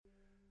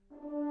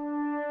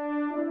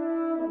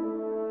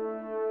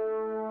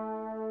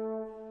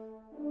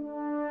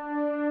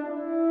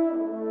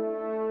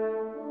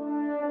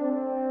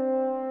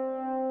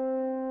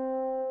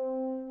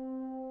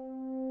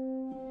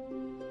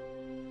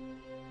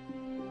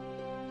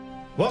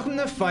Welcome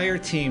to Fire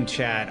Team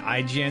Chat,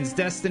 IGN's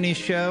Destiny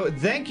show.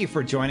 Thank you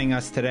for joining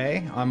us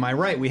today. On my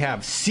right, we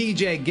have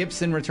CJ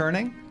Gibson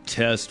returning.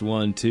 Test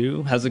 1,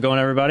 2. How's it going,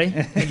 everybody?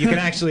 You can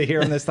actually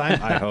hear him this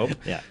time, I hope.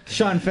 Yeah.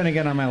 Sean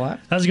Finnegan on my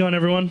left. How's it going,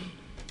 everyone?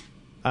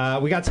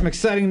 We got some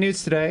exciting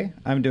news today.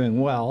 I'm doing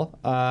well.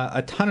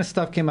 A ton of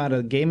stuff came out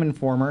of Game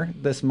Informer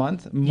this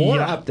month. More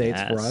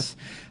updates for us.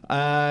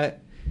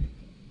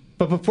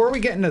 But before we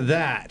get into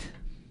that,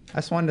 I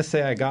just wanted to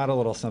say I got a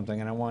little something,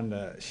 and I wanted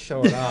to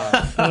show it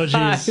off. Oh, jeez.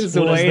 I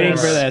was waiting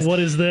for this. What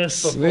is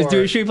this?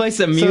 Should we play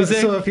some music?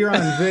 So if you're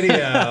on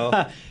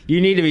video...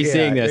 You need to be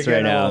seeing this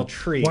right now.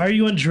 Why are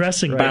you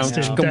undressing,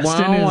 Destin? now.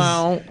 Destin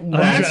is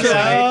That's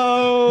right.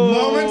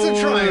 Moments of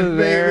triumph, baby.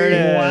 There it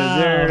is. Wow.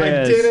 There it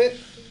I is. did it.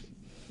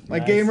 My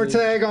gamer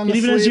tag on the It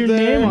even has sleeve your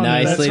there. name on it.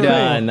 Nicely That's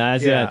right. done.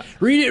 Nicely done.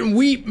 Read it and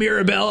weep,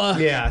 Mirabella.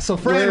 Yeah, so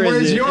Fran, Where is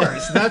where's it?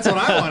 yours? That's what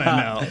I want to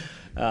know.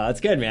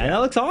 That's good, man. That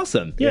looks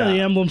awesome. Yeah, Yeah. the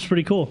emblem's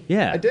pretty cool.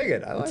 Yeah. I dig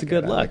it. I like It's a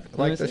good it. look.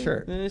 I like the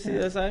shirt. Let me see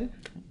that side.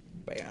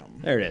 Bam.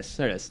 There it is.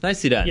 There it is.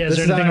 Nicely done. Yeah, This is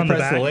is there how anything I on the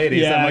impress back? the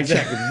ladies. Yeah, I'm like,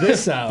 exactly. check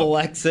this out.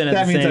 Flexing at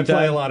That the means I same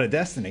play a time. lot of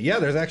Destiny. Yeah,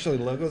 there's actually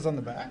logos on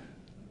the back.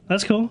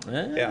 That's cool.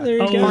 Yeah. There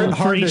you Oh, go. Hard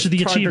for each to- of the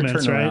hard to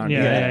achievements, turn right? around.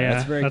 Yeah, Yeah, yeah, yeah.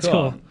 That's very That's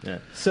cool. cool. Yeah.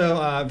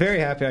 So very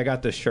happy I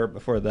got this shirt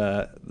before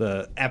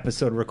the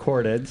episode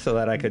recorded so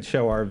that I could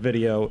show our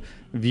video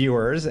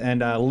viewers and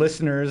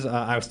listeners.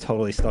 I was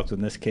totally stoked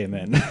when this came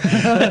in.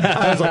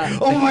 I was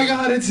like, oh my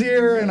God, it's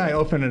here. And I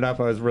opened it up.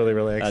 I was really,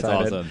 really That's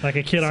excited. awesome. Like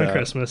a kid on So-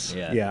 Christmas.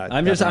 Yeah,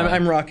 I'm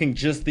definitely. rocking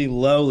just the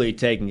lowly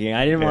Taken King.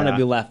 I didn't want to Yeah.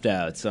 be left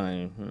out,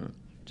 so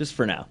just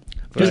for now.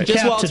 Right. Just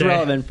Cap while it's today.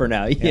 relevant for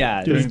now.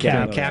 Yeah, Doing just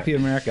cap. Cappy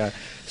America.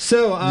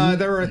 So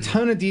there were a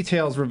ton of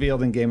details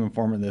revealed in Game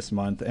Informer this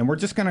month, and we're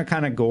just going to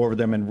kind of go over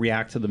them and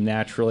react to them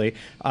naturally.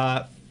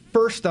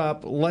 First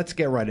up, let's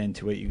get right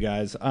into it, you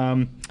guys.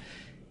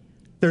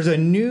 There's a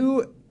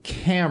new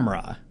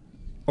camera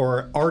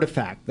or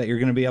artifact that you're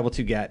going to be able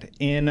to get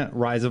in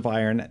Rise of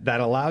Iron that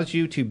allows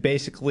you to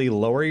basically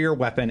lower your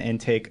weapon and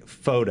take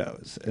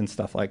photos and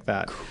stuff like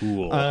that.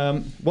 Cool.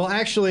 Well,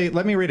 actually,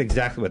 let me read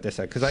exactly what this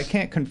said, because I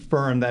can't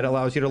confirm that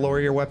allows you to lower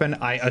your weapon.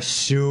 I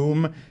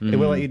assume it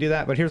will let you do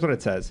that, but here's what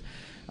it says.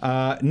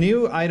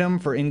 New item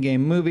for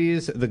in-game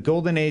movies, the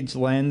Golden Age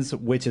lens,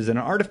 which is an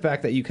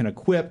artifact that you can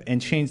equip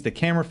and change the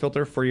camera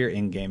filter for your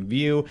in-game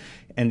view.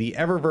 And the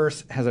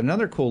Eververse has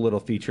another cool little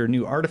feature,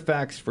 new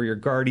artifacts for your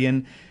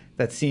Guardian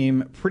that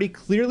seem pretty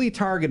clearly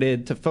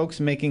targeted to folks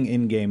making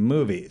in-game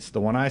movies.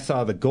 The one I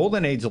saw, the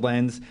Golden Age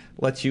lens,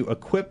 lets you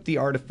equip the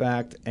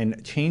artifact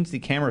and change the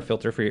camera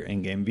filter for your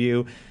in-game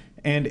view,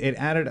 and it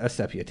added a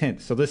sepia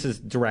tint. So this is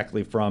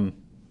directly from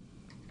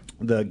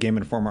the Game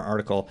Informer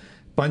article.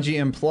 Bungie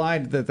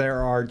implied that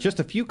there are just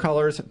a few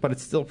colors, but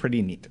it's still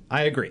pretty neat.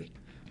 I agree.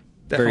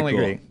 Definitely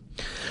cool. agree.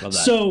 Love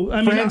that. So,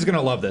 I mean, Fran's going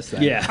to love this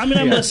thing. Yeah. I'm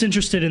less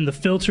interested in the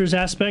filters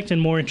aspect and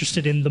more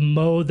interested in the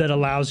mode that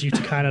allows you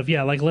to kind of,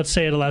 like let's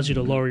say it allows you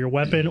to lower your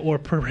weapon or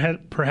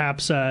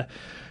perhaps, like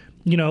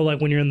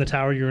when you're in the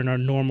tower, you're in a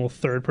normal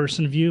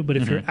third-person view. But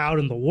if you're out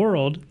in the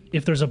world,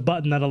 if there's a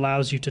button that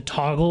allows you to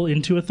toggle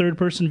into a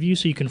third-person view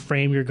so you can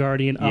frame your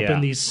Guardian up Yeah.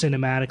 in these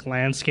cinematic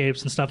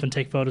landscapes and stuff and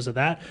take photos of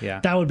that, Yeah.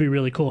 that would be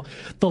really cool.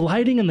 The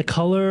lighting and the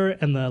color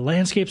and the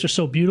landscapes are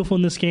so beautiful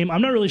in this game.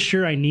 I'm not really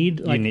sure I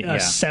need a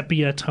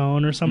sepia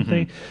tone or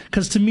something.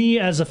 Because to me,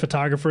 as a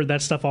photographer,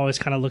 that stuff always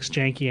kind of looks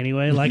janky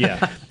anyway. Like,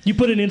 you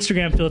put an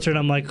Instagram filter and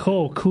I'm like,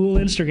 oh, cool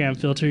Instagram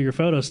filter, your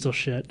photo's still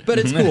shit. But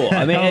it's cool.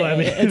 I mean,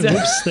 it's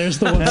Whoops, there's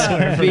the one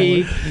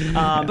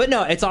swear. but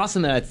no, it's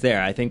awesome that it's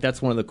there. I think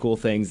that's one of the cool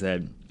things that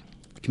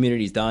the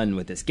community's done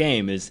with this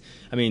game is,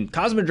 I mean,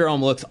 Cosmodrome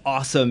looks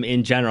awesome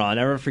in general. I'll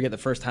never forget the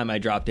first time I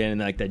dropped in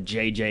and like the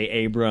J.J.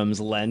 Abrams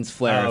lens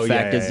flare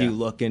effect as you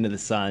look into the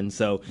sun.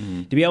 So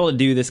to be able to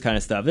do this kind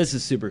of stuff, this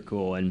is super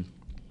cool. And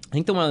I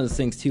think one of those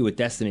things too with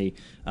Destiny,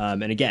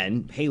 and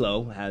again,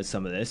 Halo has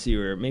some of this, so you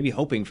were maybe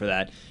hoping for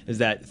that, is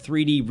that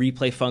 3D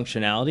replay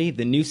functionality.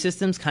 The new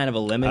systems kind of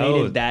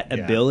eliminated that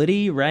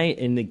ability, right,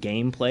 in the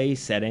gameplay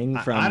setting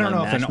from I don't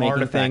know if an matchmaking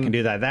artifact thing. can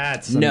do that.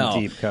 That's some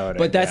deep coding.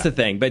 But that's the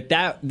thing. But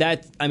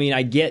that I mean,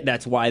 I get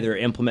that's why they're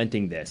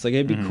implementing this. Like,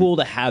 it'd be cool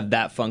to have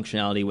that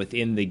functionality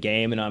within the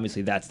game, and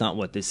obviously that's not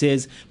what this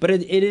is. But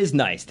it is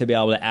nice to be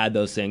able to add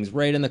those things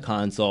right in the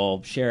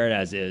console, share it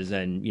as is,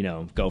 and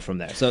go from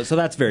there. So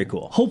that's very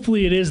cool.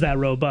 Hopefully it is that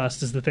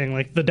robust is the thing.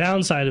 Like, the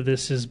downside of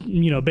this is,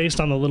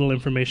 based on the little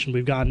information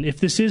we've gotten, if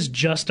this is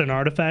just an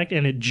artifact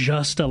and it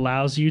just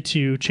allows you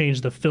to change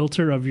the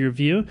filter of your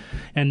view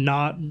and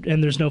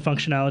there's no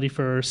functionality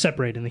for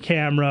separating the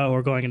camera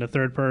or going into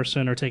third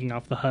person or taking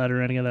off the HUD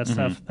or any of that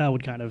stuff, that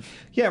would kind of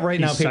right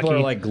be now people sucky. are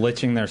like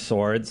glitching their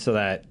swords so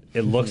that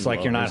it looks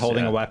like you're not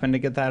holding a weapon to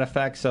get that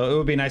effect. So it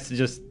would be nice to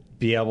just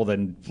be able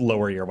to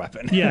lower your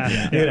weapon.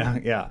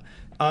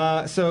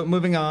 So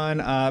moving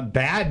on,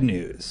 bad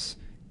news.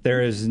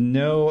 There is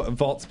no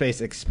Vault Space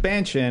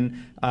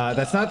expansion.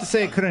 That's not to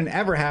say it couldn't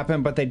ever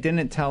happen, but they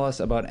didn't tell us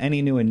about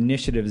any new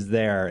initiatives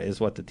there, is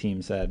what the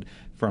team said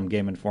from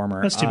Game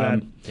Informer. That's too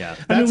bad. Yeah.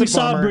 I mean, That's a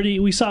bummer.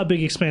 we saw a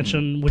big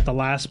expansion with the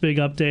last big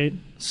update.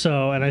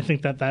 So, and I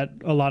think that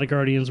a lot of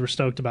Guardians were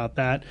stoked about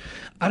that.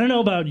 I don't know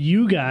about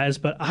you guys,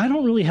 but I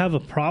don't really have a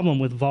problem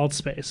with vault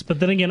space. But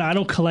then again, I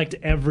don't collect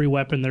every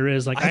weapon there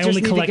is. Like, I just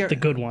only need to collect get- the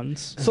good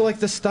ones. So, like,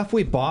 the stuff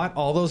we bought,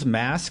 all those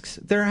masks,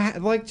 they're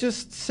like,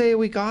 just say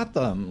we got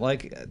them.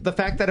 Like, the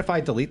fact that if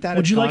I delete that,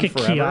 Would it's you like gone a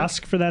forever.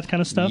 kiosk for that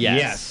kind of stuff? Yeah.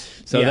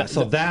 Yes. So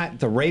So that-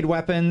 the raid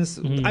weapons.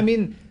 I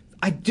mean,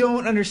 I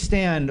don't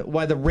understand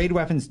why the raid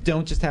weapons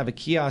don't just have a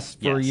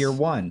kiosk for Yes. year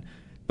one,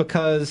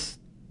 because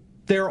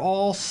they're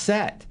all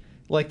set.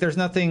 Like, there's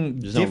nothing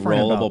There's no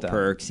different rollable about them.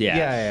 perks. Yeah.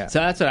 Yeah. So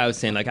that's what I was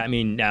saying. Like, I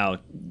mean, now,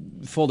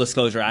 full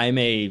disclosure, I'm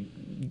a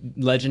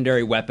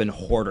legendary weapon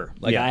hoarder.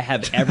 Like, Yeah. I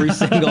have every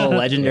single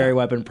legendary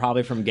weapon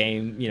probably from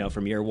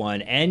from year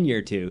one and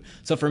year two.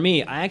 So for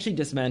me, I actually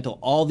dismantle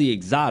all the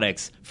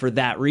exotics for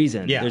that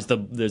reason. Yeah.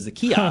 There's the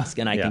kiosk,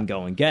 and I Yeah. can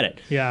go and get it.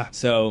 Yeah.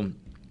 So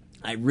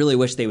I really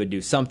wish they would do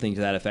something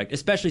to that effect,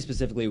 especially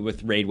specifically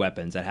with raid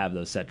weapons that have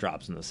those set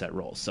drops and those set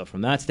rolls. So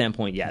from that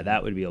standpoint, yeah,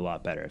 that would be a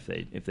lot better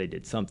if they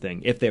did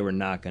something, if they were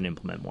not going to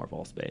implement more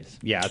vault space.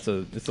 Yeah, it's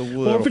a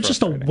little. Or if it's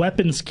just a frustrating.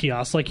 weapons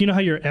kiosk, like you know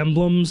how your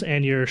emblems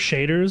and your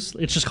shaders,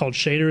 it's just called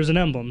shaders and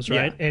emblems,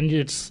 right? Yeah. And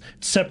it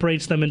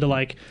separates them into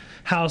like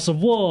House of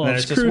And Wolves,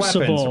 it's just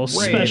Crucible, weapons,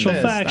 raid, special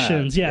this, that.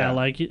 factions. Yeah, Yeah.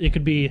 like it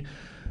could be.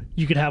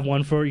 You could have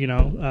one for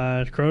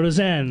Crota's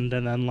End,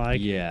 and then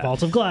like Yeah.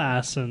 Vault of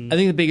Glass, and I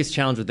think the biggest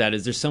challenge with that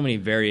is there's so many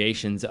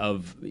variations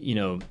of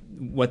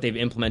what they've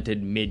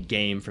implemented mid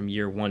game from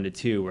year 1 to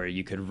 2, where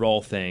you could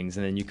roll things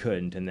and then you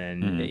couldn't, and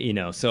then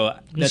so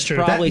that's true.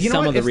 probably That- you know some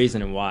what? of the If-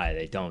 reason why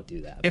they don't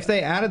do that. If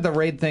they added the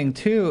raid thing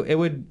too, it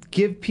would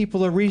give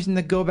people a reason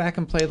to go back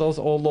and play those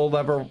old low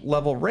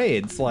level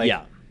raids. Like,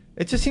 Yeah.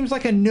 it just seems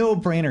like a no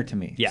brainer to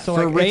me. Yeah, so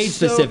for like, raid it's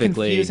so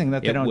specifically, confusing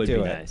that they it don't would do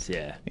be it. nice.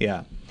 Yeah.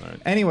 Yeah.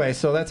 Anyway,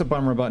 so that's a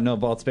bummer about no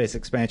vault space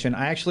expansion.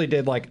 I actually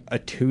did like a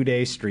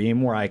 2-day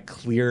stream where I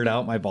cleared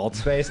out my vault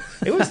space.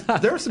 There were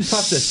some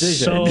tough decisions.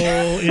 so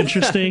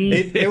interesting.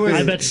 It was-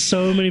 I bet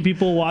so many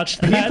people watched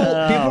that.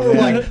 People were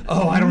like,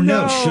 "Oh, I don't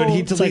know. Should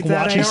he delete It's like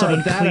that watching AR or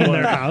someone that clean AR?"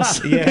 their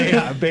house.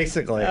 Yeah,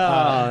 basically.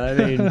 I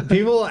mean,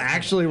 People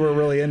actually were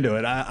really into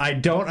it. I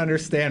don't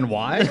understand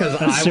why, because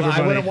super I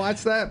funny. wouldn't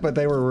watch that, but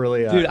they were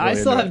really. dude, I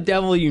really still into have it.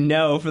 Devil You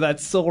Know for that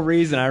sole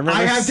reason. I remember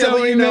I have so Devil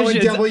many You Know and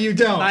missions. Devil You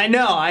Don't. I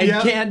know. I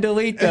Yep. can't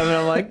delete them, and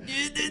I'm like,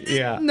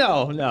 Yeah.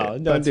 no,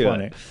 don't That's do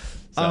funny. it.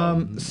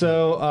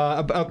 So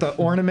about the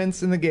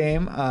ornaments in the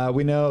game,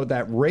 we know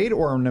that raid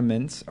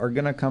ornaments are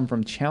going to come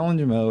from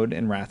challenge mode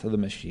in Wrath of the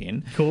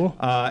Machine. Cool.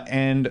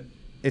 And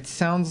it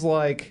sounds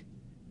like.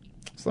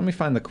 So let me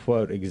find the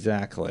quote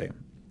exactly.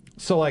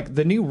 So, like,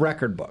 the new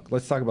record book,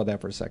 let's talk about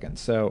that for a second.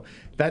 So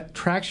that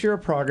tracks your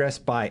progress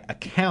by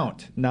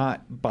account,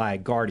 not by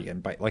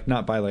Guardian,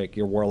 not by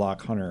your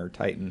Warlock, Hunter, or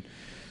Titan.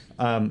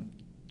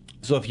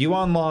 So if you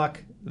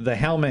unlock the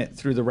helmet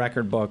through the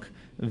record book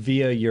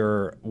via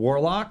your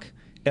Warlock,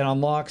 it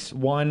unlocks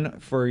one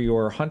for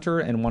your Hunter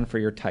and one for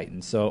your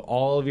Titan. So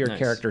all of your Nice.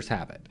 characters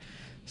have it.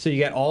 So you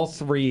get all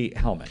 3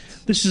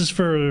 helmets. This is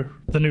for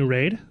the new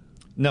raid.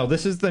 No,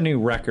 this is the new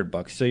record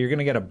book. So you're going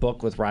to get a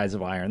book with Rise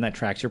of Iron that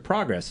tracks your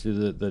progress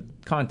through the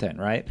content,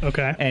 right?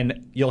 Okay.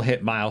 And you'll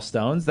hit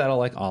milestones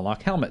that'll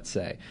unlock helmets,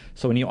 say.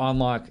 So when you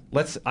unlock,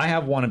 I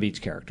have one of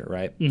each character,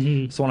 right?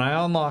 Mm-hmm. So when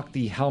I unlock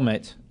the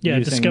helmet, Yeah, it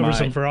using discovers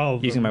them for all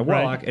of using them, my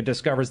right? Warlock, it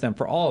discovers them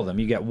for all of them.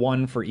 You get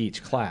one for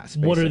each class.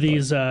 What are basically.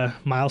 these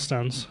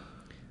milestones?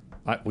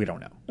 We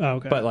don't know. Oh,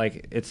 okay. But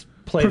it's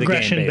play the game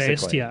Progression basically.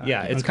 based, yeah.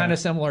 Yeah, it's Okay. kind of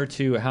similar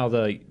to how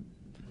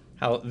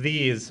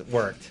these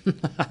worked.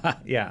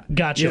 Yeah.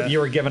 Gotcha. You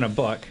were given a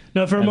book.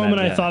 No, for a and moment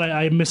then- I thought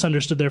I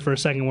misunderstood there for a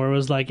second, where it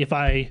was like if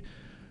I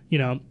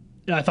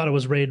thought it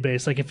was raid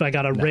based. Like if I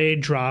got a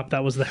raid drop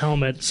that was the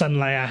helmet,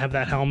 suddenly I have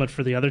that helmet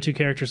for the other 2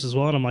 characters as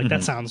well, and I'm like,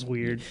 that sounds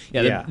weird.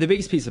 Yeah, Yeah. the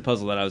biggest piece of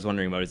puzzle that I was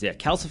wondering about is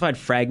calcified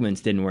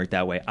fragments didn't work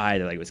that way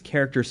either. Like it was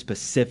character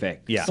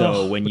specific. Yeah.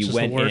 So Ugh, when which you is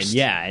the went in, worst.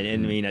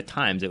 and I mean at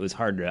times it was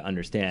hard to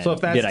understand. So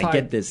if that's did I tied-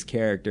 get this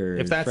character?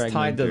 If that's fragment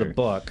tied to the or-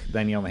 book,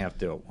 then you only have to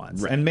do it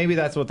once. Right. And maybe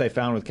that's what they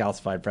found with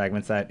calcified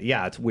fragments. That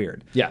it's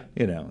weird. Yeah.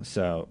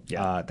 So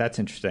Yeah. that's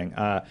interesting.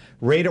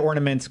 Raid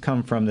ornaments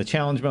come from the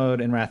challenge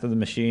mode in Wrath of the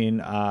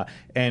Machine,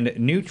 and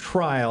new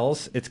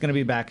trials. It's going to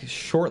be back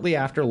shortly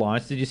after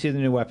launch. Did you see the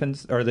new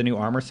weapons or the new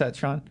armor set,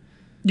 Sean?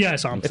 Yeah, I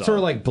saw him. It's sort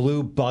of like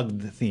blue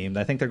bug themed.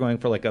 I think they're going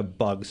for like a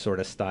bug sort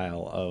of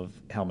style of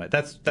helmet.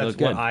 That's Look what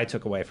good. I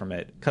took away from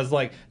it, because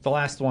like the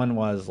last one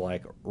was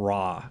like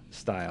raw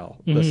style,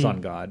 the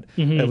Sun God,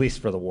 at least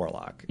for the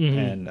Warlock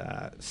and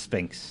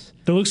Sphinx.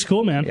 That looks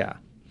cool, man. Yeah.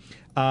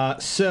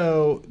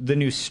 So the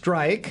new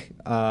strike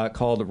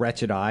called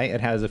Wretched Eye,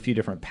 it has a few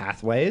different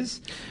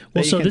pathways.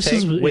 Well, that so you can this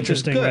is take, which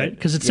interesting, good. right?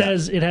 Because it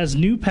says it has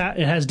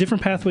it has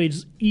different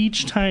pathways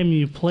each time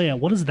you play it.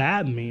 What does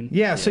that mean?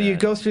 Yeah, so you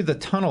go through the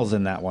tunnels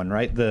in that one,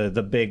 right?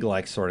 The big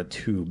like sort of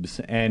tubes,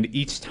 and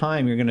each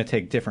time you're going to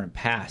take different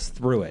paths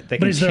through it. They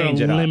But can is there a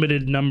change it up.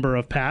 limited number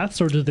of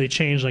paths, or do they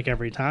change like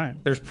every time?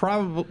 There's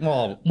probably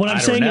What I'm I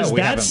don't saying know. is We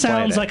that haven't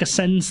sounds played it. like a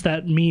sentence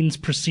that means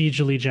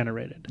procedurally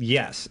generated.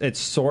 Yes, it's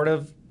sort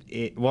of.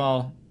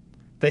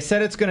 They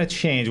said it's going to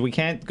change. We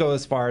can't go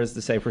as far as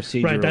to say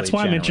procedurally. Right, that's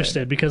why I'm generated.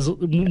 interested, because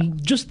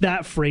just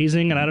that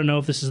phrasing, and I don't know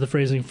if this is the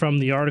phrasing from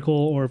the article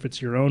or if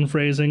it's your own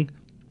phrasing.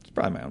 It's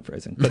probably my own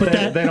phrasing,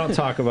 but they don't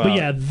talk about. But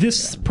yeah,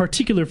 this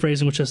particular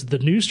phrasing, which says the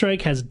new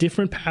strike has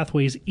different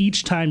pathways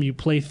each time you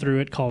play through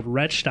it, called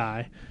Wretched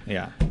Eye.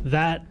 Yeah,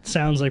 That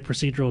sounds like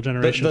procedural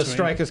generation. the to me.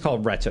 strike is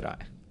called Wretched Eye.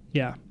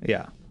 Yeah,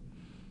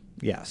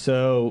 Yeah.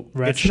 So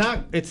Wretched.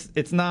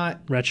 it's not.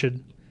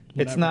 wretched.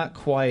 It's not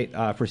quite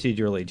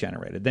procedurally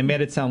generated. They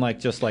made it sound like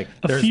just like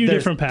there's few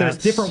different paths. There's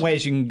different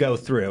ways you can go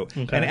through,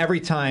 Okay. and every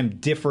time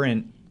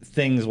different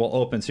things will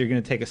open. So you're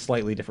going to take a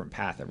slightly different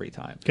path every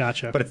time.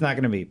 Gotcha. But it's not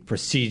going to be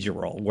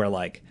procedural, where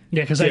like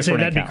Yeah, because I'd say different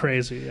that'd be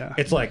encounters. crazy. Yeah.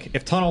 It's like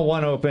if Tunnel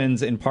 1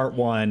 opens in Part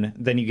 1,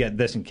 then you get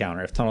this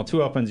encounter. If Tunnel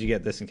 2 opens, you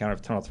get this encounter.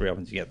 If Tunnel 3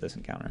 opens, you get this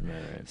encounter.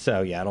 Right.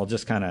 So yeah, it'll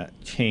just kind of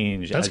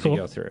change That's as cool. you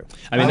go through.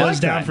 I mean, I that was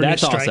down for new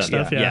that's strike awesome.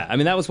 stuff, Yeah. yeah. I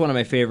mean, that was one of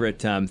my favorite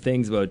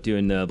things about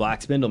doing the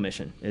Black Spindle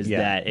mission. Is Yeah.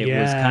 that it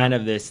was Yeah. kind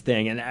of this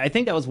thing, and I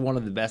think that was one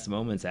of the best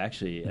moments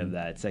actually of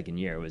that second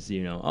year. Was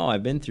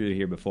I've been through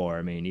here before.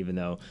 I mean, even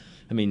though.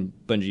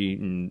 Bungie,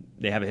 and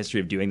they have a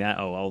history of doing that.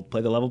 Oh, I'll play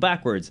the level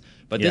backwards.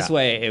 But this Yeah.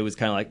 way, it was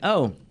kind of like,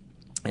 oh,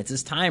 it's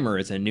this timer.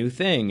 It's a new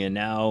thing, and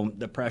now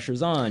the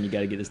pressure's on. You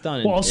got to get this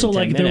done. Well, also, in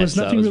 10 like, there minutes, was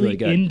so it nothing really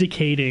good.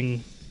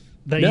 indicating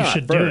that No, you at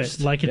should do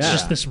first. it. Like, it's Yeah.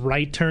 just this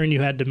right turn you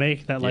had to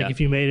make that, like, Yeah.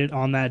 if you made it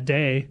on that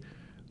day,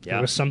 Yeah.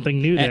 there was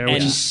something new there, which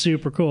And- is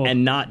super cool.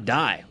 and not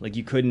die. Like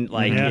you couldn't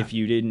Yeah. if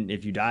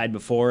you died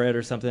before it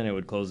or something, it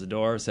would close the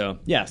door. So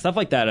yeah, stuff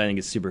like that I think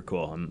is super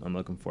cool. I'm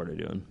looking forward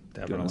to doing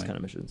those Definitely. kind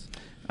of missions.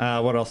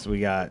 What else do we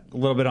got? A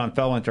little bit on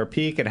Fellwinter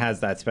Peak. It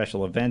has that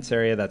special events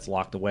area that's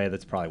locked away.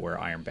 That's probably where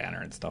Iron Banner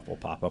and stuff will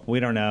pop up. We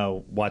don't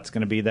know what's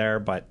going to be there,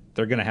 but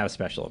they're going to have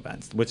special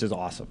events, which is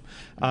awesome.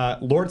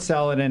 Lord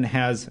Saladin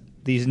has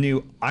these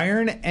new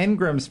Iron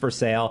Engrams for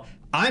sale.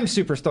 I'm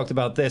super stoked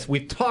about this.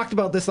 We've talked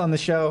about this on the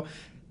show.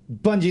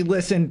 Bungie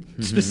listened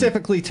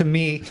specifically to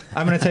me.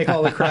 I'm going to take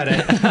all the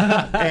credit.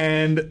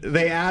 And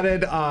they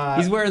added...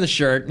 He's wearing the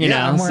shirt,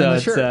 I'm wearing so the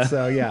it's, shirt.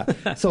 So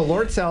yeah. So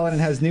Lord Saladin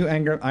has new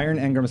Iron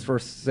Engrams for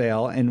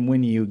sale, and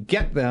when you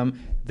get them,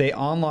 they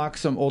unlock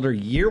some older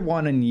Year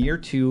 1 and Year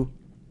 2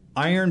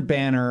 Iron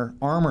Banner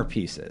armor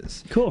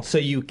pieces. Cool. So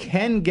you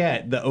can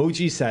get the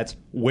OG sets,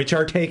 which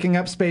are taking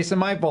up space in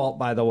my vault,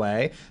 by the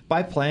way,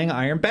 by playing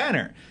Iron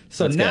Banner.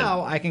 So That's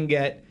now I can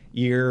get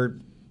Year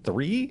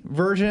 3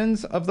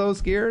 versions of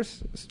those gear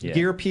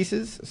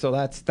pieces. So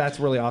that's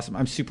really awesome.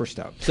 I'm super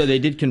stoked. So they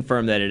did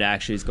confirm that it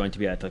actually is going to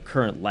be at the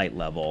current light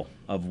level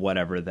of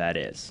whatever that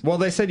is. Well,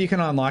 they said you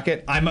can unlock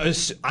it. I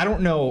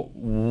don't know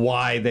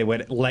why they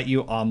would let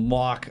you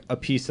unlock a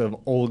piece of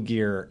old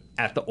gear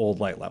at the old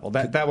light level.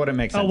 That wouldn't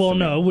make sense. oh, well, to me.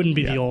 no, it wouldn't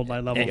be Yeah. the old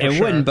light level. It for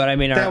sure. wouldn't, but I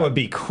mean, That would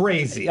be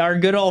crazy. our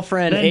good old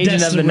friend Then Agent of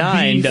Destin the would be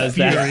Nine does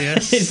that.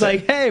 furious. It's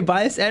like, hey,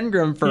 buy this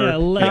engram for Yeah, how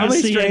many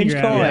legacy strange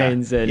engram.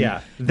 coins and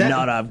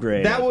not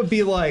upgrade. That would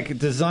be like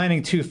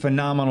designing two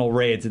phenomenal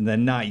raids and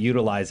then not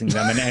utilizing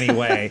them in any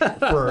way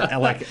for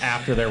like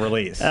after their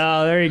release.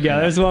 Oh, there you go.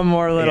 There's one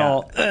more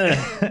little.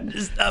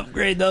 Just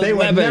upgrade those They would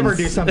weapons. never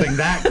do something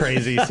that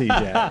crazy,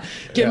 CJ.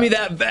 Give me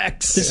that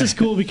Vex. This is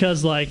cool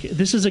because like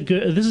this is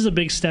a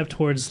big step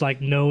towards like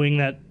knowing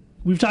that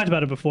we've talked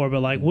about it before, but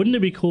like wouldn't it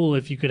be cool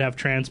if you could have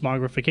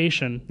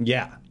transmogrification?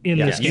 Yeah. In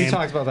this You game.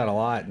 talked about that a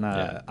lot, and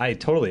I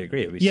totally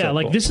agree. It'd be Yeah, so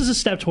like cool. this is a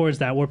step towards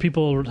that where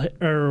people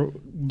are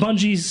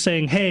Bungie's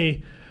saying,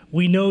 "Hey,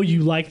 we know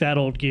you like that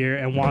old gear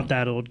and want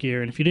that old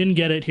gear, and if you didn't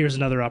get it, here's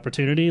another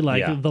opportunity."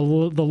 Like Yeah. the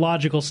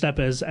logical step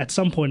is at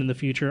some point in the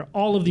future,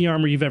 all of the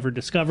armor you've ever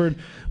discovered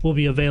will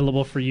be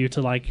available for you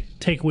to like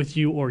take with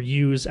you or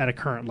use at a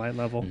current light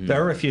level.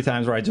 There were a few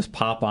times where I just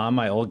pop on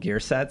my old gear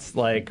sets,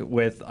 like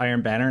with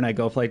Iron Banner, and I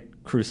go play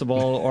Crucible,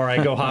 or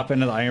I go hop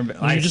into the Iron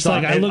Banner. You're just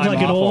like, I look like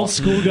an old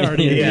school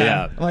guardian. Yeah.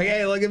 Yeah. I'm like,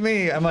 hey, look at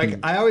me. I'm like,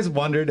 I always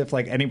wondered if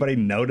like anybody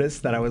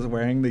noticed that I was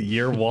wearing the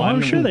Year 1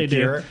 I'm sure they do.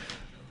 gear.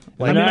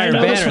 Like, I mean, I Iron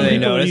know this Banner, from they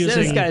people noticed. This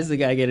using- guy's the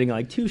guy getting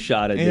like 2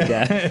 shotted to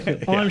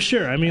death. Oh, I'm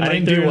sure. I mean, I like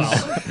didn't do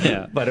there's well.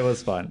 Yeah. But it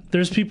was fun.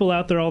 there's people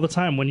out there all the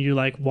time when you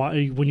like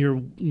when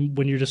you're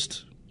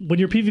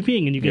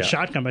PvPing and you get Yeah.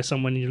 shotgun by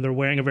someone and they're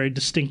wearing a very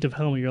distinctive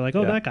helmet. You're like,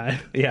 oh, Yeah. that guy.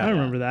 Yeah. I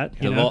remember that.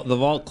 You The know?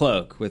 vault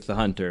cloak with the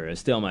hunter is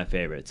still my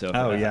favorite. So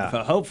yeah.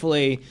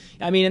 hopefully,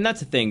 I mean, and that's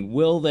the thing.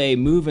 Will they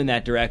move in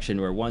that direction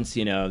where once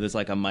there's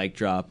like a mic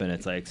drop and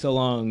it's like so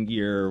long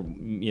your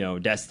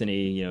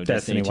Destiny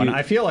Destiny 2. 1.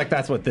 I feel like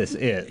that's what this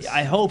is.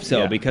 I hope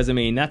so Yeah. because I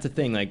mean that's the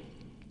thing. Like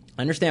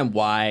I understand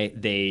why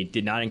they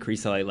did not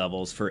increase the light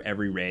levels for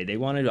every raid. They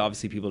wanted,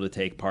 obviously, people to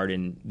take part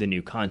in the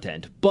new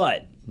content.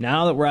 But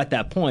now that we're at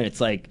that point,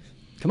 it's like,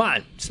 come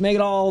on, just make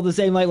it all the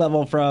same light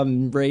level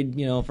from raid,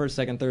 first,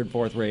 second, third,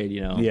 fourth raid,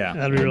 Yeah.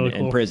 That'd be really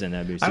cool. In prison,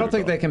 that'd be super I don't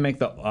think cool. they can make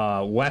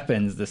the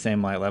weapons the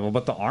same light level,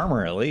 but the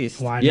armor at least.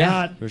 Why Yeah,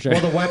 not? for sure.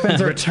 Well, the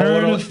weapons are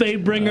Return total. of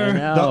Fatebringer.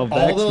 I know.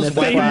 All those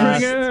Blacksmith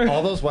weapons, Fatebringer.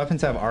 all those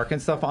weapons have arc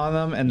and stuff on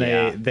them, and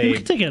Yeah. they We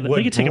could take it-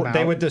 we could take them out.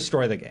 They would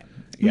destroy the game.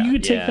 You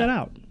could take Yeah. that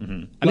out. I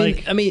mean,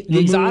 the remove-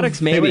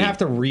 exotics maybe. They would have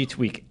to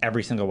retweak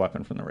every single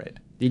weapon from the raid.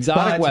 The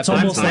exotic But weapons.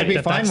 almost I'd like be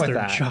that fine that's with their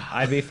that. job.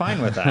 I'd be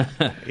fine with that.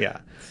 Yeah.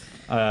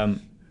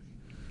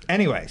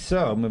 Anyway,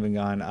 so moving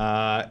on.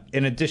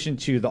 In addition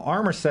to the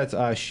armor sets,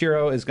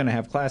 Shiro is going to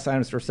have class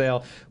items for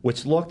sale,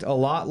 which looked a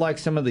lot like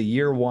some of the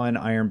Year 1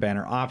 Iron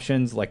Banner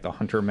options, like the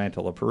Hunter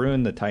Mantle of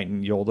Perun, the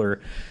Titan Yolder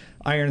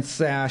Iron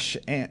Sash,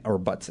 or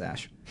Butt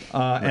Sash,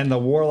 and the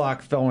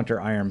Warlock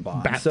Fellwinter Iron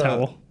Bomb. Bath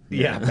towel.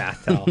 Yeah,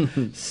 bath towel.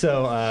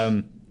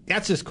 So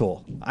that's just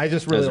cool. I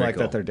just really That's very like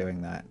cool. that they're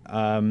doing that.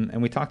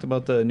 And we talked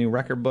about the new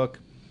record book.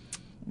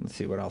 Let's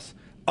see what else.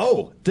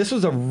 Oh, this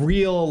was a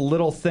real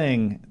little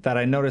thing that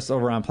I noticed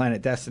over on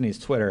Planet Destiny's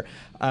Twitter.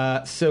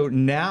 So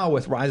now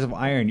with Rise of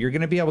Iron, you're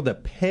going to be able to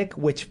pick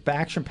which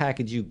faction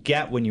package you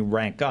get when you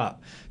rank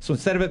up. So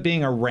instead of it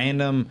being a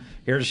random,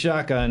 here's a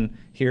shotgun,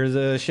 here's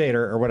a shader,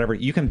 or whatever,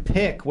 you can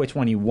pick which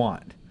one you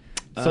want.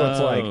 So it's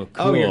like,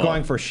 oh, you're cool.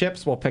 going for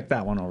ships, we'll pick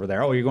that one over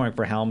there. Oh, you're going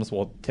for helms,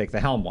 we'll take the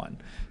helm one.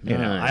 You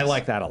know, Nice. I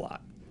like that a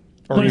lot.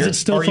 But is you're- it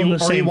still or from you-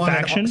 the or same you want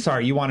faction?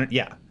 Sorry, you want it,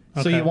 yeah.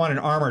 So Okay. you want an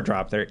armor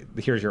drop there.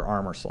 Here's your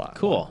armor slot.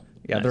 Cool.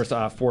 Yeah, Nice.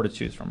 there's 4 to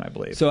choose from, I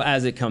believe. So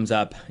as it comes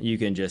up, you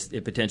can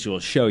it potentially will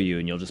show you,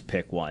 and you'll just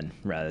pick one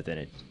rather than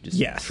it just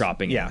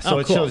dropping. Yeah, in. so Oh,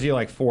 it cool. shows you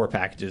like 4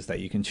 packages that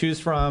you can choose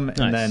from, and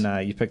Nice.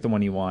 then you pick the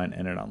one you want,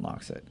 and it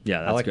unlocks it.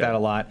 Yeah, I that's like good. that a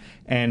lot.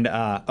 And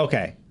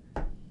okay,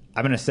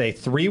 I'm going to say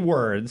 3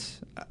 words.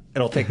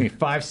 It'll take me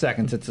 5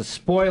 seconds. It's a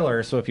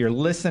spoiler, so if you're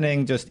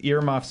listening, just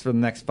earmuffs for the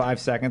next 5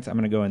 seconds. I'm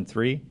going to go in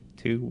 3,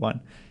 2,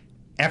 1.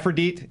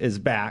 Aphrodite is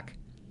back.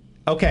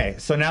 Okay,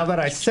 so now that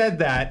I said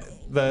that,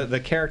 the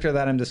character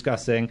that I'm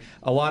discussing,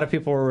 a lot of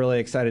people were really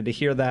excited to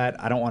hear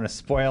that. I don't want to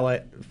spoil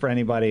it for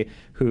anybody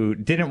who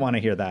didn't want to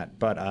hear that.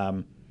 But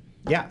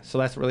yeah, so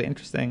that's really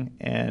interesting.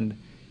 And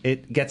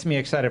it gets me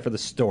excited for the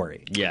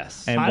story.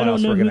 Yes. And I what don't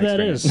else know we're who gonna that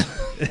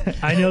experience.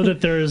 is. I know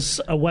that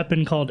there's a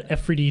weapon called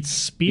Aphrodite's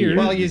Spear.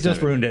 Well, you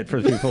just ruined it for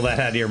the people that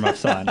had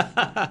earmuffs on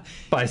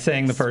by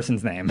saying the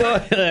person's name.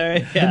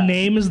 The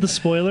name is the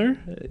spoiler.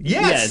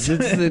 Yes!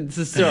 Yes, it's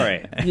a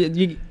story.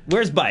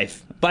 Where's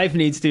Bife? Bife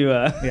needs to.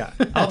 Yeah,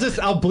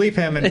 I'll bleep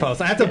him in post.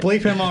 I have to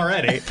bleep him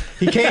already.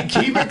 He can't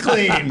keep it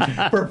clean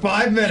for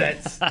 5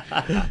 minutes.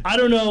 I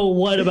don't know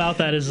what about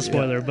that is a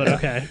spoiler, but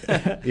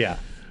okay. Yeah.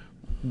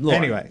 Lore.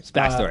 Anyway, It's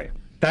backstory.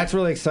 That's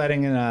really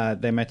exciting,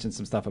 and they mentioned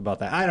some stuff about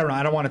that. I don't know.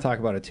 I don't want to talk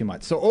about it too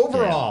much. So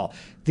overall,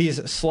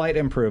 these slight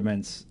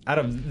improvements out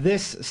of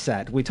this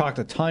set, we talked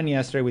a ton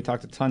yesterday. We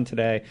talked a ton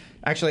today.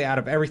 Actually, out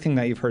of everything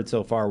that you've heard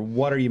so far,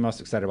 what are you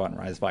most excited about in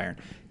Rise of Iron?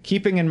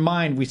 Keeping in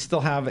mind, we still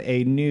have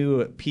a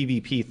new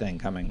PvP thing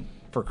coming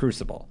for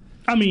Crucible.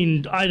 I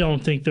mean, I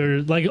don't think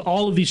they're like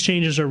all of these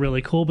changes are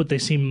really cool, but they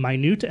seem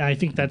minute, and I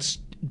think that's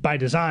by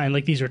design.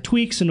 Like, these are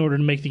tweaks in order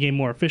to make the game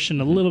more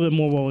efficient, a little bit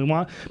more what we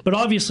want. But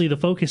obviously, the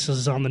focus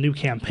is on the new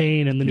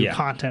campaign and the new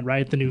content,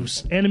 right? The new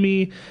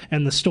enemy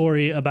and the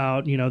story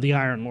about, the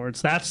Iron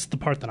Lords. That's the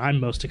part that I'm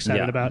most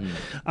excited about.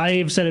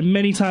 I've said it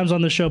many times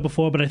on the show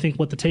before, but I think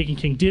what the Taken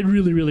King did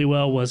really, really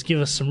well was give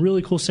us some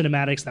really cool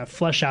cinematics that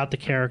flesh out the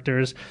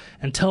characters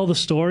and tell the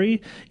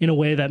story in a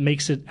way that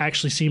makes it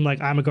actually seem like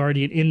I'm a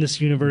Guardian in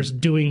this universe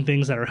doing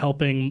things that are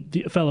helping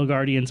the fellow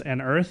Guardians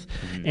and Earth.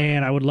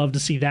 And I would love to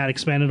see that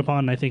expanded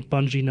upon. I think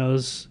Bungie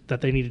knows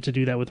that they needed to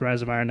do that with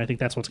Rise of Iron. I think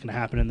that's what's going to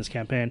happen in this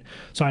campaign.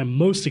 So I'm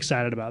most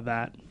excited about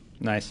that.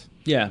 Nice.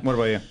 Yeah. What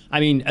about you?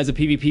 I mean, as a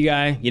PvP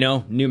guy,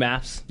 new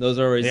maps. Those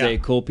are always a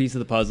cool piece of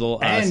the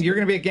puzzle. And you're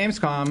going to be at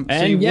Gamescom, so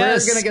and we're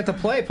yes. going to get to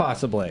play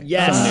possibly.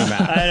 Yes. Some new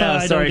map. I know.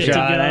 I Sorry, don't get to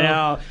Sean. go.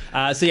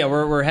 I know. So yeah,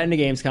 we're heading to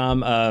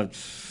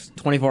Gamescom.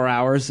 24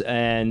 hours,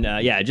 and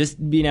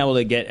just being able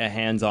to get a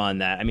hands on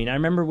that. I mean, I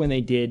remember when they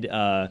did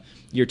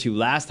Year 2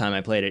 last time I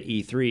played at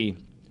E3.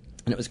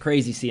 And it was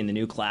crazy seeing the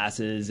new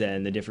classes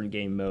and the different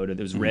game mode. There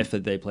was Rift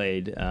that they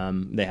played,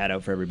 they had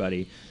out for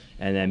everybody.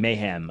 And then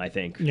Mayhem, I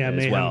think, as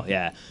Mayhem. well.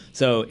 Yeah.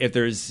 So if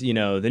there's, the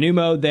new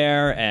mode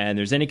there, and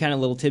there's any kind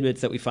of little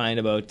tidbits that we find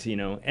about,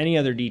 any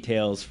other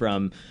details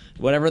from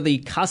whatever the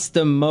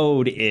custom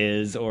mode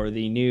is, or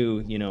the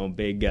new,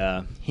 big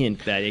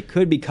hint that it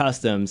could be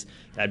customs,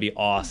 that'd be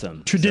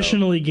awesome.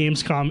 Traditionally,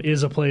 Gamescom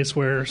is a place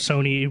where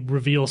Sony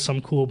reveals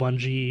some cool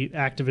Bungie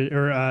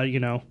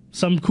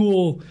some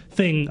cool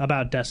thing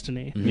about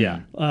Destiny.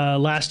 Yeah.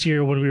 Last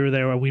year when we were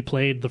there, we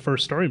played the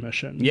first story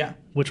mission. Yeah.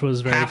 which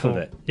was very Half cool. of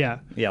it. Yeah,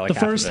 Yeah, like the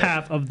half of first it.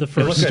 half of the It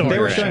looked first good. story. They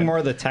were right? showing more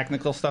of the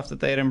technical stuff that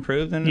they had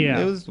improved, and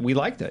Yeah. we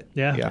liked it.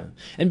 Yeah.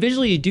 And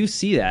visually, you do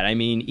see that. I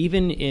mean,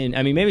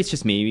 maybe it's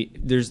just me.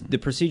 There's the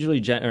not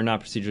procedurally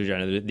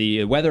generated,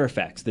 the weather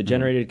effects, the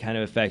generated kind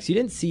of effects. You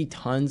didn't see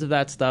tons of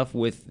that stuff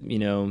with,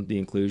 the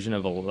inclusion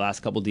of the last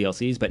couple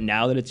DLCs, but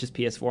now that it's just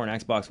PS4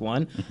 and Xbox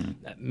One,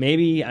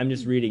 maybe I'm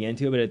just reading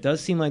into it, but it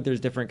does seem like there's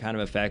different kind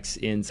of effects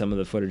in some of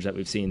the footage that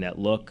we've seen that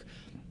look,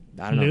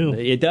 I don't know. New.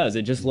 It does.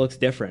 It just looks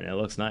different. It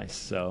looks nice.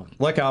 So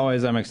Like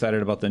always, I'm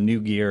excited about the new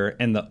gear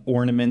and the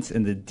ornaments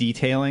and the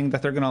detailing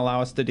that they're going to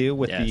allow us to do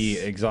with the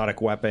Yes.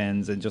 exotic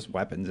weapons and just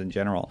weapons in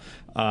general.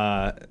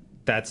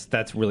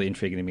 That's really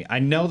intriguing to me. I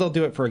know they'll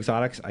do it for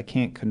exotics. I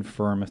can't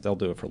confirm if they'll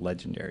do it for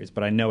legendaries,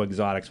 but I know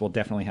exotics will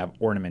definitely have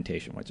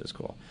ornamentation, which is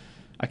cool.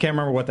 I can't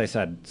remember what they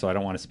said, so I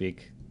don't want to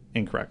speak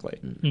incorrectly.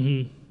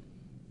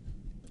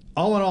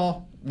 All in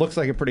all, looks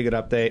like a pretty good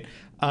update.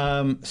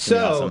 awesome.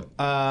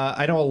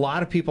 I know a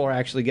lot of people are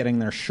actually getting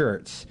their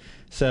shirts.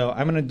 So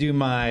I'm going to do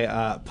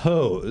my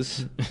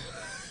pose.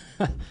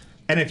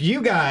 And if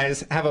you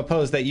guys have a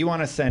pose that you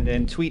want to send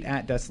in, tweet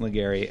at Destin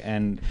Legary,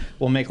 and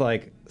we'll make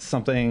like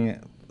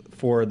something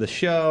for the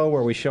show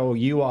where we show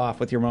you off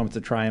with your Moments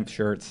of Triumph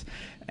shirts.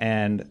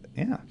 And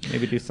yeah,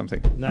 maybe do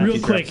something. Real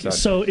future quick, episode.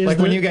 so is like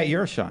when the- you get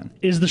yours, Sean.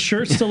 Is the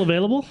shirt still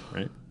available?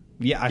 right.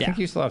 Yeah, I Yeah. think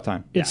you still have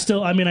time. It's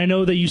still. I mean, I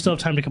know that you still have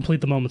time to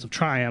complete the Moments of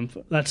Triumph.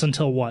 That's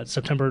until what,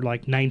 September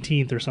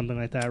 19th or something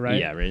like that, right?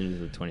 Yeah, right into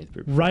the 20th.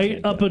 Right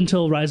up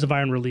until Rise of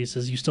Iron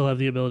releases, you still have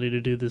the ability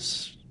to do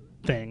this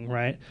thing,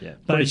 right? Yeah.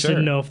 But I Pretty just sure.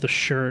 didn't know if the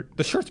shirt.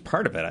 The shirt's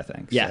part of it, I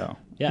think. Yeah. So.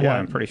 Yeah.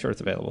 I'm pretty sure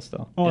it's available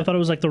still. Oh, I thought it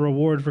was like the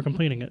reward for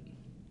completing it.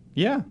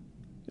 Yeah.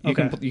 You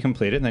Okay. you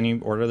complete it, and then you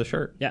order the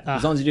shirt. Yeah,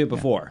 as long as you do it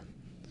before.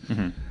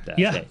 that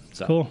Yeah, day.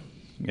 So. cool.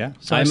 Yeah.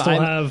 So I still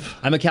have.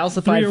 I'm a 3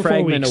 calcified or 4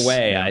 fragment weeks.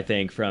 away, I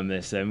think, from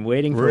this. I'm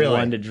waiting for Really?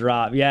 one to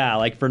drop. Yeah,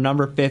 like for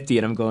number 50,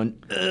 and I'm going,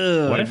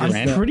 ugh. What if I'm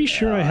Random? pretty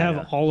sure I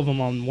have all of them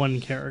on one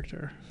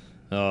character.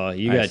 Oh,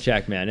 you got to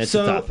check, man. It's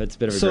tough. It's a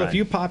bit of a So grind. if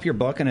you pop your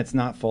book and it's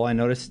not full, I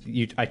noticed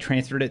I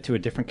transferred it to a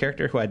different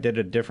character who I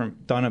did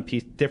different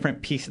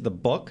piece of the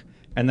book,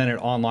 and then it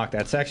unlocked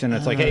that section.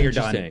 It's like, hey, you're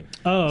done. interesting.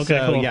 Oh, okay,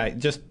 So cool. yeah,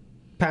 just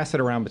pass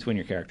it around between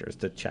your characters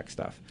to check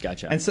stuff.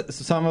 Gotcha. And so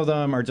some of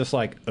them are just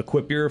like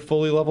equip your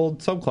fully leveled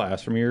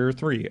subclass from year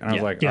 3, and I was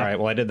Yeah. like, Yeah. all right,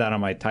 well I did that on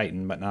my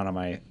Titan, but not on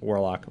my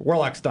Warlock.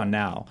 Warlock's done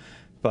now,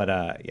 but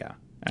yeah,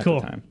 at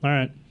Cool. the time, All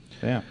right.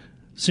 yeah.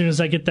 As soon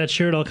as I get that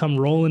shirt, I'll come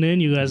rolling in.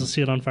 You guys will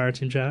see it on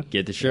Fireteam Chat.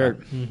 Get the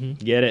shirt.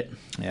 Get it.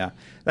 Yeah,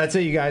 that's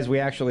it, you guys. We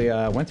actually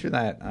went through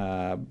that.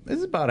 This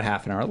is about a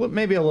half an hour,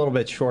 maybe a little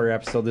bit shorter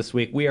episode this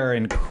week. We are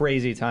in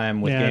crazy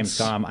time with Yeah, it's-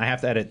 Gamescom. I have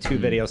to edit 2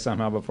 videos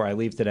somehow before I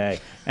leave today,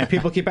 and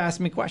people keep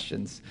asking me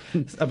questions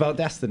about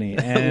Destiny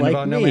and Like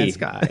about No me. Man's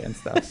Sky and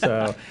stuff.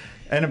 So,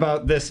 and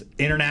about this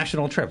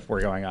international trip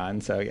we're going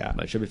on. So yeah,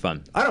 But it should be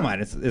fun. I don't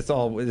mind. It's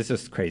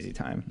just crazy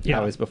time. Yeah.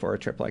 Always before a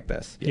trip like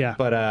this. Yeah.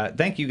 But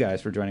thank you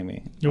guys for joining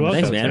me. You're on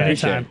the welcome. Thanks, man. show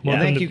Appreciate today. Anytime. it. Well,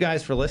 Welcome thank to- you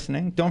guys for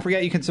listening. Don't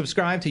forget you can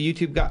subscribe to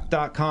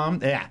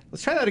youtube.com. Yeah,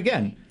 let's try that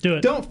again. Do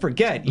it. Don't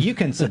forget you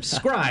can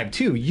subscribe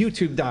to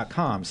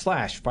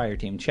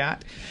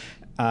youtube.com/fireteamchat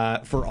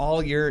for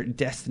all your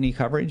Destiny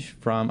coverage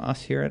from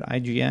us here at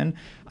IGN.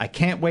 I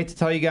can't wait to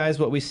tell you guys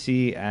what we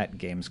see at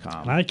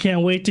Gamescom. I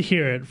can't wait to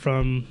hear it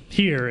from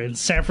here in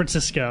San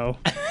Francisco,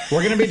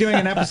 We're going to be doing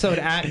an episode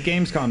at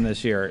Gamescom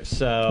this year,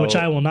 so which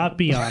I will not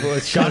be on.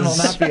 Sean will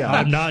not be on.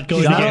 I'm not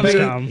going to He's not bitter-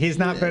 Gamescom. He's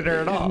not bitter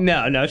at all.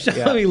 No, she'll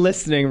Yeah. be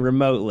listening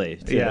remotely.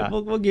 too. Yeah.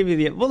 We'll give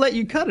you we'll let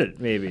you cut it,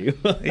 maybe.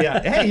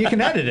 Yeah. Hey, you can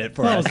edit it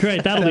for us. Oh,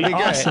 great. That'll be That'd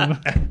great. awesome.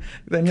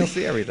 Then you'll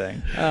see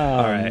everything.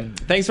 All right.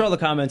 Thanks for all the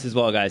comments as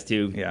well, guys,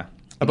 too. Yeah.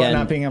 About Again-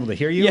 not being able to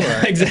hear you?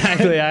 Yeah, or?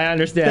 exactly. I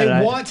understand. They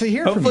I- want to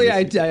hear from Hopefully, you.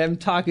 I am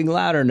talking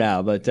louder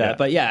now. But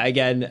Yeah.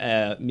 again,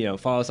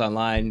 follow us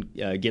online,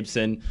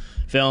 Gibson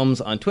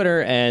Films on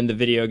Twitter, and the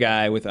video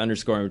guy with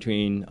underscore in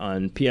between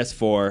on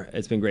PS4.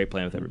 It's been great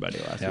playing with everybody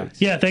last week.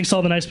 Yeah, thanks to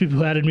all the nice people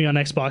who added me on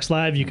Xbox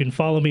Live. You can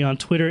follow me on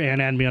Twitter and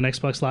add me on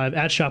Xbox Live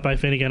at Shop by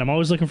Finnegan. I'm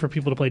always looking for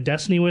people to play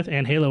Destiny with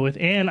and Halo with,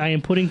 and I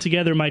am putting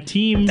together my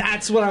team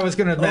That's what I was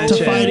going to mention.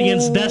 to fight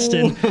against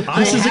Destin.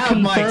 I have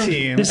my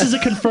team. This is a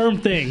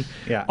confirmed thing.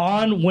 Yeah.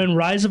 On when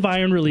Rise of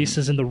Iron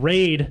releases and the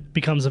raid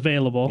becomes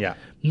available. Yeah.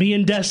 Me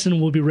and Destin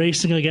will be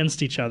racing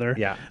against each other.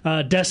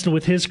 Yeah. Destin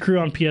with his crew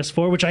on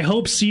PS4, which I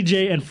hope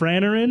CJ and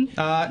Fran are in.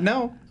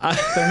 No,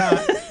 they're not.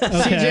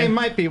 CJ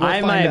might be. We'll I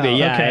find might out. be.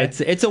 Yeah, Okay.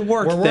 it's a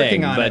work We're thing.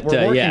 working on but, it.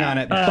 We're working yeah. on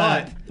it.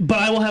 But But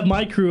I will have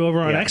my crew over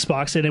on Yeah.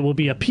 Xbox, and it will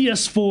be a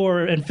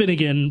PS4 and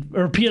Finnegan,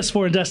 or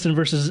PS4 and Destin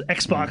versus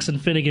Xbox and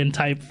Finnegan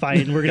type fight,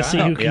 and we're going to see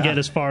who can Yeah. get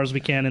as far as we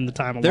can in the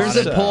time allotted.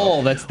 There's a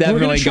poll that's We're gonna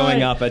definitely try-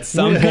 going up at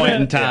some we're point gonna-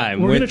 in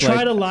time. We're going with, to try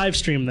like- to live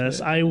stream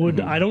this. I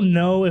don't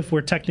know if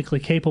we're technically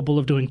capable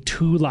of doing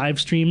 2 live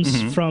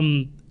streams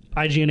from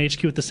IGN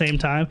HQ at the same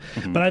time.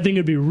 But I think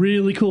it'd be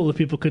really cool if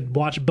people could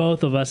watch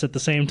both of us at the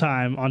same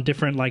time on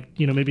different, like,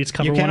 maybe it's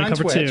cover You can 1 and on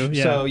cover Twitch, 2.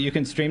 Yeah. so you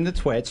can stream the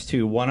Twitch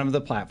to one of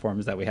the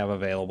platforms that we have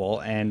available,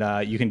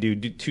 and you can do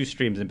 2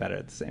 streams embedded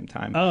at the same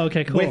time. Oh,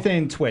 okay, cool.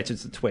 Within Twitch,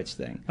 it's a Twitch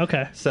thing.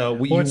 Okay.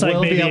 So you Or it's will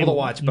like be able to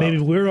watch both. Maybe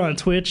we're on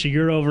Twitch,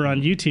 you're over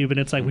on YouTube, and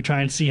it's like we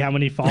try and see how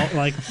many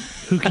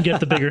who can get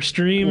the bigger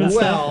stream and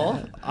stuff.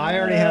 Well, I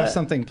already have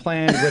something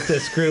planned with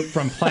this group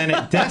from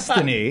Planet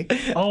Destiny.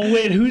 Oh,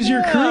 wait, who's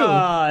your crew?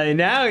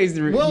 Now he's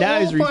We'll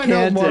recanting. find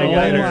out more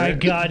later. Oh my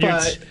God,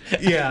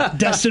 yeah.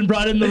 Destin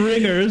brought in the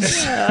ringers.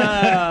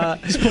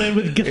 He's playing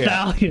with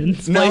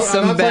Gothalions. No,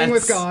 some I'm not playing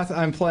with bets. Goth.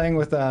 I'm playing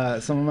with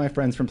some of my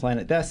friends from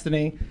Planet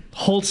Destiny.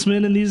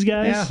 Holtzman and these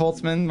guys. Yeah,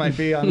 Holtzman might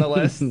be on the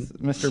list.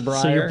 Mr.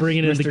 Breyer. So you're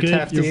bringing in Mr. the good.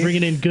 Tefty, You're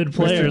bringing in good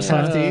players.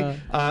 Mr.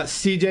 Huh?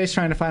 Tefty. CJ's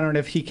trying to find out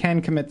if he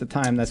can commit the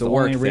time. That's the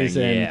work only thing,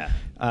 reason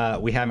yeah.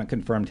 we haven't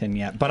confirmed him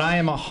yet. But I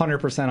am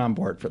 100% on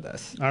board for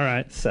this. All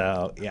right.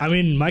 So yeah. I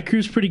mean, my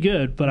crew's pretty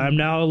good, but I'm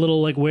now a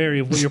little wary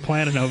of what you're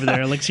planning over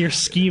there. Like, so you're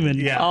scheming.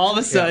 Yeah. All of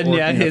a sudden,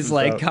 working his this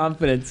like out.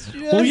 confidence.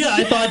 Well, yeah,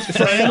 I thought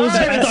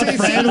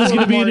Fran was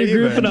going to be in your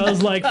group, and I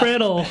was like,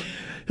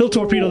 he'll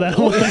torpedo that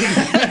whole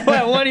thing.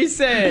 What he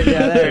said?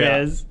 Yeah, there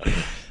it is.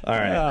 All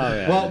right.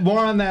 yeah. Well, more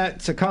on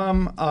that to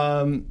come.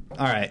 All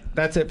right.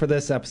 That's it for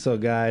this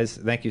episode, guys.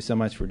 Thank you so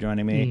much for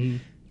joining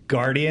me.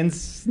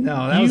 Guardians?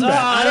 No, that was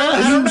bad.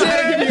 I don't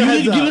know. You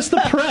need to give us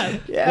the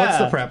prep. Yeah. What's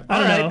the prep? I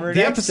don't All know. right.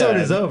 The episode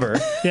is over.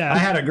 Yeah. I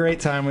had a great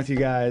time with you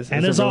guys. It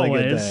And was a as really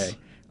good always-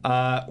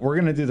 day. We're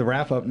going to do the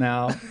wrap up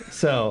now.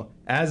 So,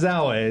 as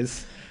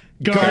always,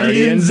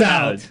 Guardians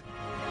out.